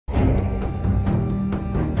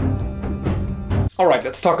Alright,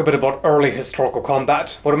 let's talk a bit about early historical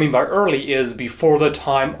combat. What I mean by early is before the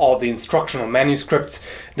time of the instructional manuscripts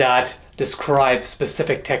that describe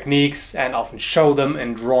specific techniques and often show them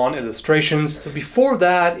in drawn illustrations. So before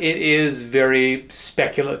that, it is very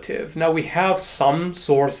speculative. Now we have some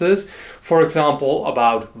sources, for example,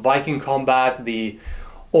 about Viking combat. The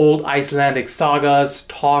old Icelandic sagas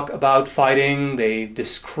talk about fighting. They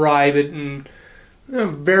describe it in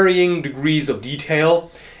varying degrees of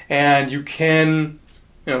detail. And you can,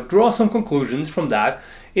 draw some conclusions from that.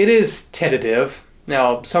 It is tentative.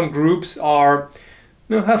 Now, some groups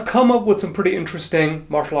have come up with some pretty interesting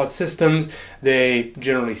martial arts systems. They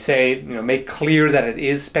generally say, make clear that it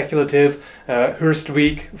is speculative.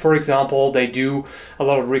 Hurstwijk, for example, they do a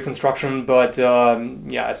lot of reconstruction, but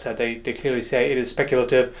as I said, they clearly say it is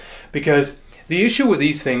speculative, because the issue with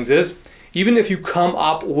these things is, even if you come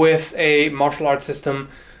up with a martial arts system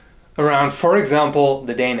around, for example,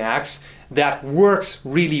 the Dane axe, that works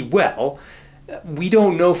really well, we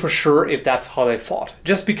don't know for sure if that's how they fought.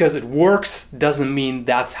 Just because it works doesn't mean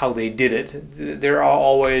that's how they did it. There are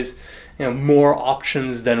always more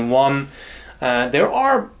options than one. There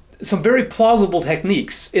are some very plausible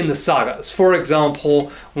techniques in the sagas. For example,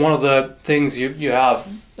 one of the things you have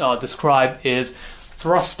described is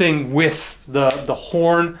thrusting with the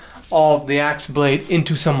horn of the axe blade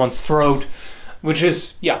into someone's throat, which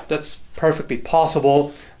is, that's perfectly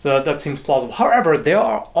possible. So that seems plausible. However, there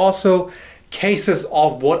are also cases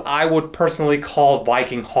of what I would personally call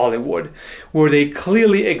Viking Hollywood, where they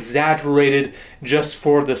clearly exaggerated just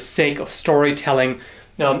for the sake of storytelling.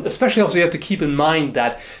 Especially also, you have to keep in mind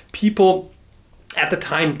that people at the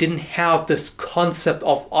time didn't have this concept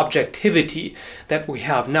of objectivity that we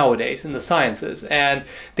have nowadays in the sciences, and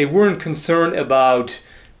they weren't concerned about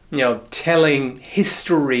telling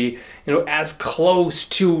history as close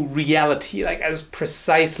to reality, like as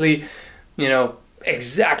precisely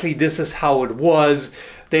exactly this is how it was.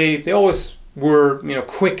 They always were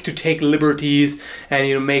quick to take liberties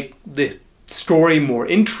and make the story more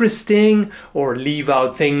interesting or leave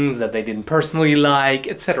out things that they didn't personally like,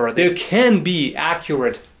 etc. There can be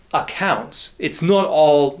accurate accounts. It's not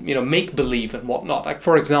all make-believe and whatnot. Like,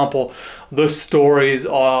 for example, the stories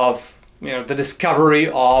of the discovery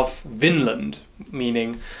of Vinland,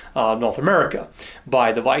 meaning North America,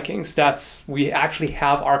 by the Vikings. We actually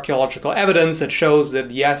have archaeological evidence that shows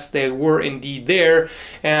that yes, they were indeed there,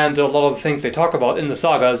 and a lot of the things they talk about in the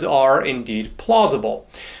sagas are indeed plausible.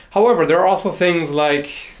 However, there are also things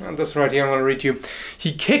like, and this right here I'm going to read to you,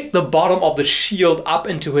 he kicked the bottom of the shield up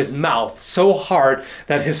into his mouth so hard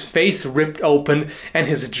that his face ripped open and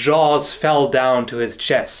his jaws fell down to his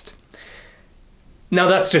chest. Now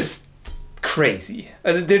that's just crazy.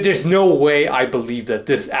 There's no way I believe that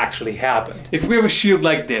this actually happened. If we have a shield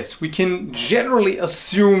like this, we can generally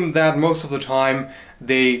assume that most of the time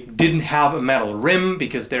they didn't have a metal rim,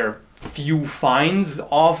 because there are few finds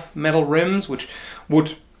of metal rims which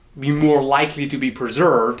would be more likely to be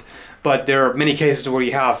preserved, but there are many cases where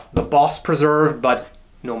you have the boss preserved but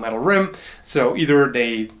no metal rim, so either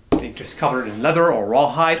they just covered it in leather or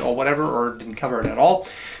rawhide or whatever, or didn't cover it at all.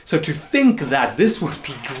 So to think that this would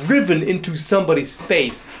be driven into somebody's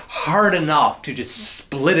face hard enough to just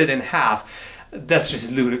split it in half, that's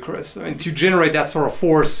just ludicrous. I mean, to generate that sort of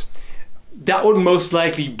force, that would most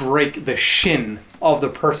likely break the shin of the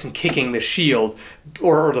person kicking the shield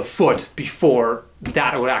or the foot before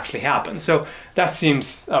that would actually happen. So that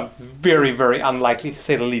seems very, very unlikely, to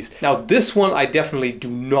say the least. Now, this one I definitely do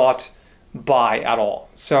not buy at all.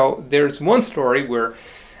 So there's one story where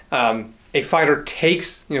a fighter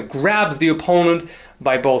grabs the opponent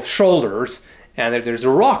by both shoulders, and there's a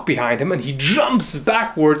rock behind him, and he jumps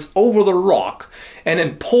backwards over the rock and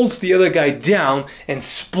then pulls the other guy down and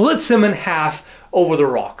splits him in half over the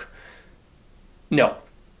rock. No,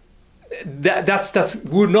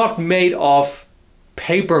 we're not made of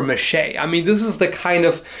paper mache. I mean, this is the kind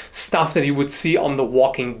of stuff that you would see on The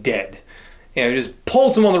Walking Dead. He just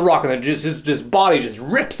pulls him on the rock and then his body just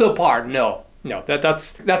rips apart. No,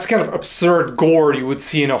 that's kind of absurd gore you would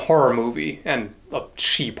see in a horror movie, and a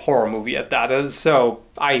cheap horror movie at that. So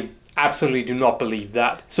I absolutely do not believe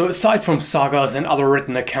that. So aside from sagas and other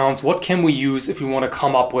written accounts, what can we use if we want to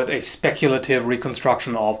come up with a speculative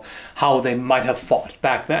reconstruction of how they might have fought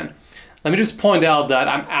back then? Let me just point out that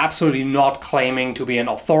I'm absolutely not claiming to be an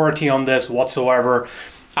authority on this whatsoever.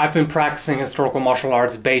 I've been practicing historical martial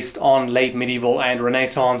arts based on late medieval and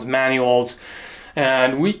Renaissance manuals,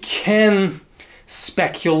 and we can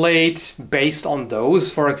speculate based on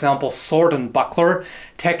those. For example, sword and buckler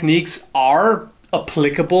techniques are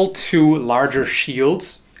applicable to larger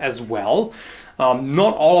shields as well.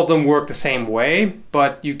 Not all of them work the same way,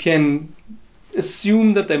 but you can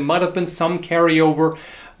assume that there might have been some carryover,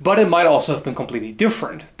 but it might also have been completely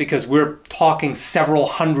different because we're talking several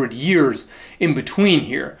hundred years in between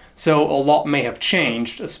here. So a lot may have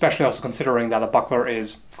changed, especially also considering that a buckler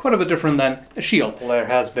is quite a bit different than a shield. There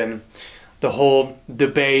has been the whole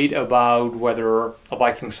debate about whether a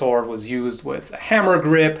Viking sword was used with a hammer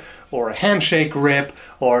grip or a handshake grip,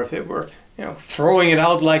 or if it were, throwing it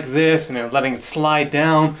out like this and letting it slide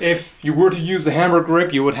down. If you were to use the hammer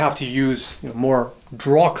grip, you would have to use more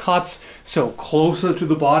draw cuts, so closer to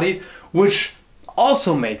the body, which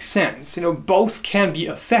also makes sense. Both can be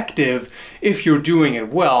effective if you're doing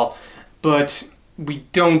it well, but we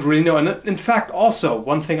don't really know. And in fact, also,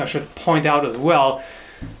 one thing I should point out as well,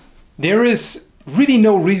 there is really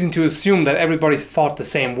no reason to assume that everybody fought the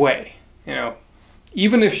same way.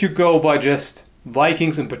 Even if you go by just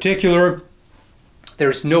Vikings in particular,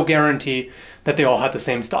 there's no guarantee that they all had the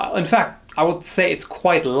same style. In fact, I would say it's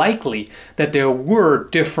quite likely that there were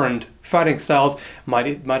different fighting styles.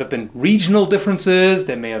 It might have been regional differences,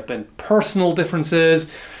 there may have been personal differences.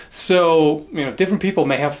 So, different people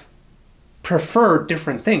may have preferred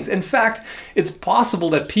different things. In fact, it's possible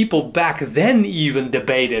that people back then even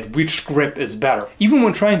debated which grip is better. Even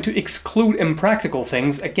when trying to exclude impractical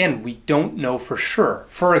things, again, we don't know for sure.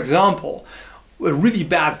 For example, a really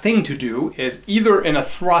bad thing to do is either in a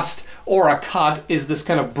thrust or a cut is this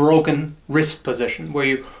kind of broken wrist position where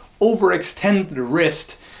you overextend the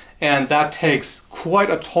wrist, and that takes quite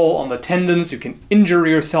a toll on the tendons. You can injure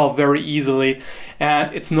yourself very easily,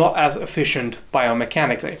 and it's not as efficient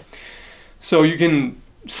biomechanically. So you can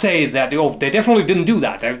say that, they definitely didn't do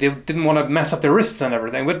that. They didn't want to mess up their wrists and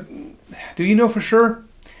everything, but do you know for sure?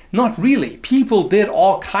 Not really. People did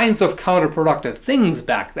all kinds of counterproductive things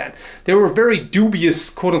back then. There were very dubious,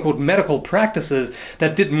 quote-unquote, medical practices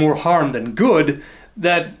that did more harm than good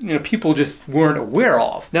that people just weren't aware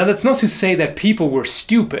of. Now, that's not to say that people were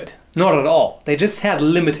stupid. Not at all. They just had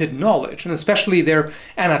limited knowledge, and especially their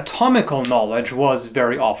anatomical knowledge was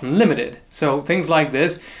very often limited. So things like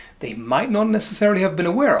this, they might not necessarily have been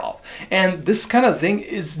aware of. And this kind of thing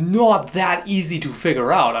is not that easy to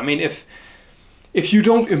figure out. I mean, if you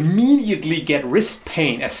don't immediately get wrist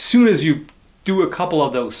pain as soon as you do a couple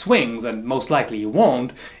of those swings, and most likely you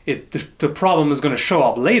won't, the problem is going to show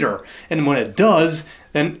up later. And when it does,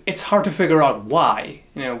 then it's hard to figure out why.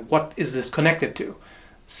 What is this connected to?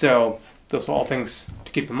 So those are all things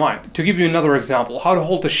to keep in mind. To give you another example, how to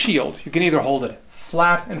hold a shield. You can either hold it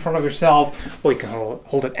flat in front of yourself, or you can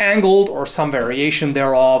hold it angled, or some variation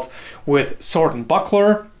thereof with sword and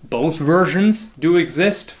buckler. Both versions do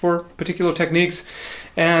exist for particular techniques,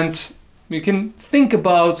 and you can think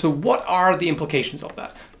about, so what are the implications of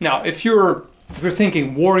that? Now, if you're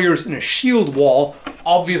thinking warriors in a shield wall,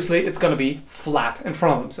 obviously it's going to be flat in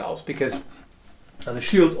front of themselves, because the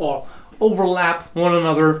shields all overlap one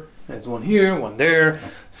another. There's one here, one there.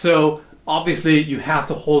 So obviously you have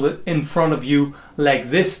to hold it in front of you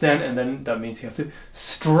like this then, and then that means you have to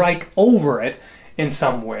strike over it in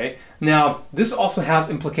some way. Now, this also has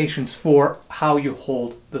implications for how you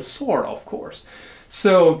hold the sword, of course.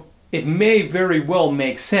 So it may very well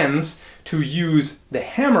make sense to use the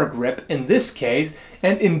hammer grip in this case,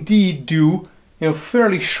 and indeed do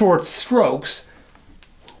fairly short strokes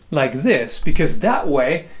like this, because that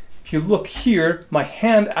way, if you look here, my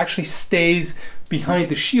hand actually stays behind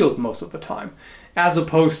the shield most of the time, as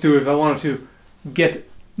opposed to if I wanted to get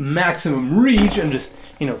maximum reach and just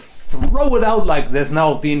throw it out like this,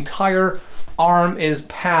 now the entire arm is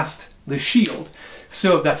past the shield.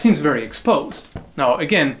 So that seems very exposed. Now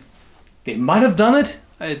again, they might have done it.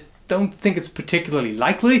 I don't think it's particularly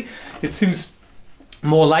likely. It seems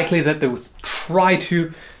more likely that they would try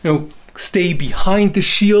to stay behind the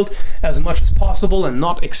shield as much as possible and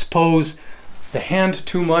not expose the hand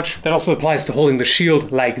too much. That also applies to holding the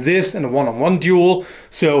shield like this in a one-on-one duel.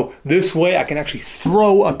 So this way I can actually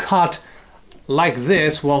throw a cut like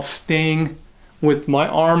this while staying with my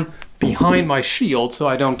arm behind my shield, so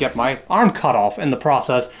I don't get my arm cut off in the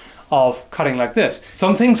process of cutting like this.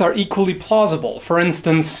 Some things are equally plausible. For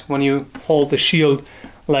instance, when you hold the shield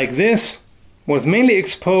like this, what's mainly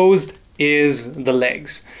exposed is the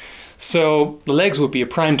legs. So the legs would be a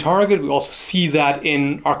prime target. We also see that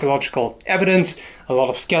in archaeological evidence, a lot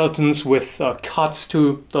of skeletons with cuts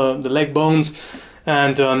to the leg bones.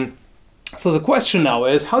 And so the question now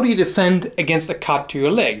is, how do you defend against a cut to your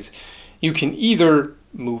legs? You can either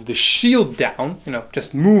move the shield down,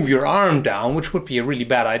 just move your arm down, which would be a really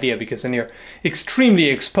bad idea because then you're extremely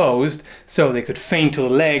exposed, so they could feint to the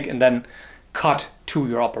leg and then cut to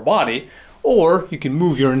your upper body. Or you can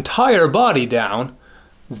move your entire body down,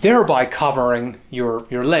 thereby covering your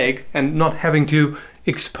leg and not having to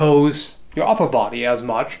expose your upper body as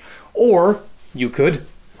much, or you could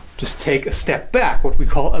just take a step back, what we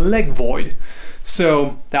call a leg void.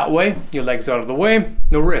 So that way, your legs out of the way,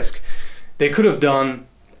 no risk. They could have done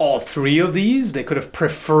all three of these. They could have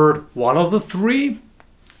preferred one of the three.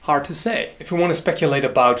 Hard to say. If we want to speculate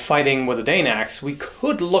about fighting with a Dane axe, we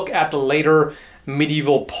could look at the later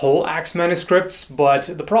medieval pole axe manuscripts,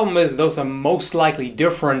 but the problem is those are most likely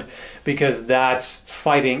different because that's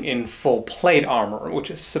fighting in full plate armor, which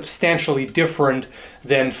is substantially different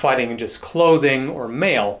than fighting in just clothing or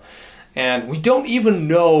mail. And we don't even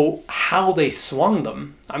know how they swung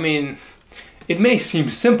them. I mean, it may seem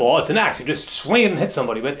simple, oh, it's an axe, you just swing it and hit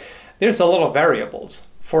somebody, but there's a lot of variables.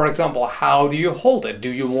 For example, how do you hold it? Do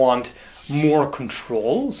you want more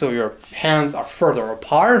control, so your hands are further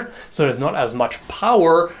apart, so there's not as much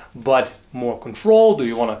power, but more control? Do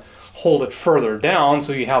you want to hold it further down,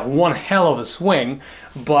 so you have one hell of a swing,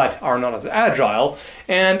 but are not as agile?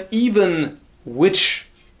 And even which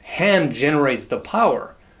hand generates the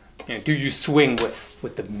power? You know, do you swing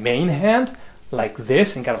with the main hand, like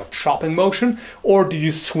this, in kind of a chopping motion, or do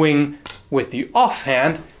you swing with the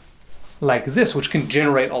offhand, like this, which can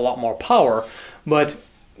generate a lot more power? But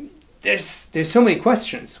there's so many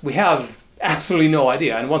questions. We have absolutely no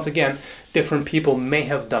idea. And once again, different people may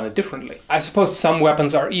have done it differently. I suppose some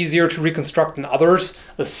weapons are easier to reconstruct than others.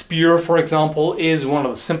 The spear, for example, is one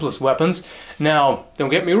of the simplest weapons. Now, don't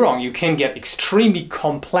get me wrong, you can get extremely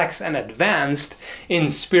complex and advanced in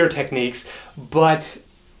spear techniques, but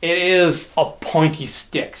it is a pointy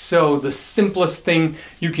stick. So the simplest thing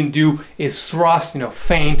you can do is thrust,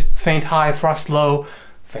 feint high, thrust low,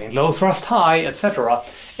 feint low, thrust high, etc.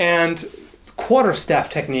 And quarterstaff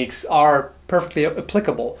techniques are perfectly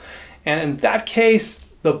applicable. And in that case,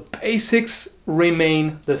 the basics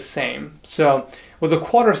remain the same. So with the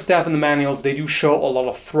quarterstaff in the manuals, they do show a lot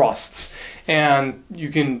of thrusts, and you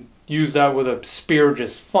can use that with a spear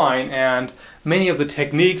just fine. And many of the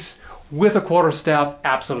techniques with a quarterstaff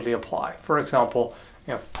absolutely apply. For example,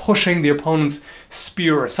 pushing the opponent's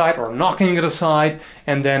spear aside or knocking it aside,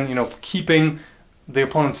 and then keeping the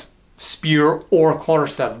opponent's spear or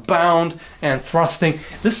quarterstaff bound and thrusting.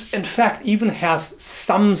 This, in fact, even has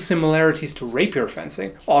some similarities to rapier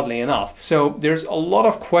fencing, oddly enough. So there's a lot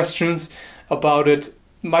of questions about it.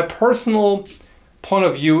 My personal point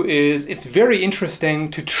of view is it's very interesting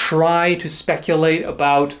to try to speculate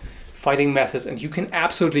about fighting methods, and you can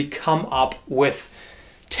absolutely come up with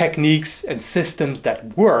techniques and systems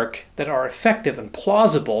that work, that are effective and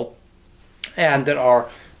plausible, and that are,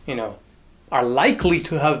 are likely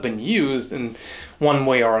to have been used in one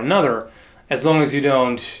way or another, as long as you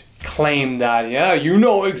don't claim that, yeah, you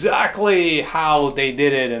know exactly how they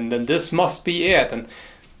did it, and then this must be it. And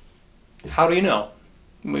how do you know?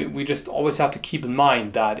 We just always have to keep in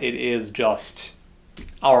mind that it is just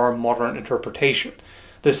our modern interpretation.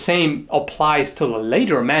 The same applies to the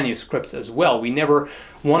later manuscripts as well. We never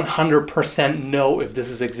 100% know if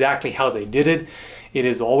this is exactly how they did it. It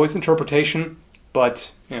is always interpretation,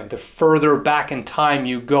 but the further back in time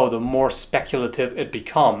you go, the more speculative it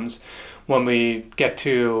becomes. When we get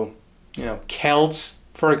to Celts,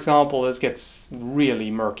 for example, this gets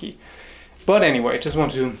really murky. But anyway, just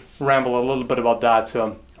want to ramble a little bit about that,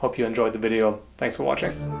 so hope you enjoyed the video. Thanks for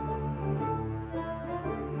watching.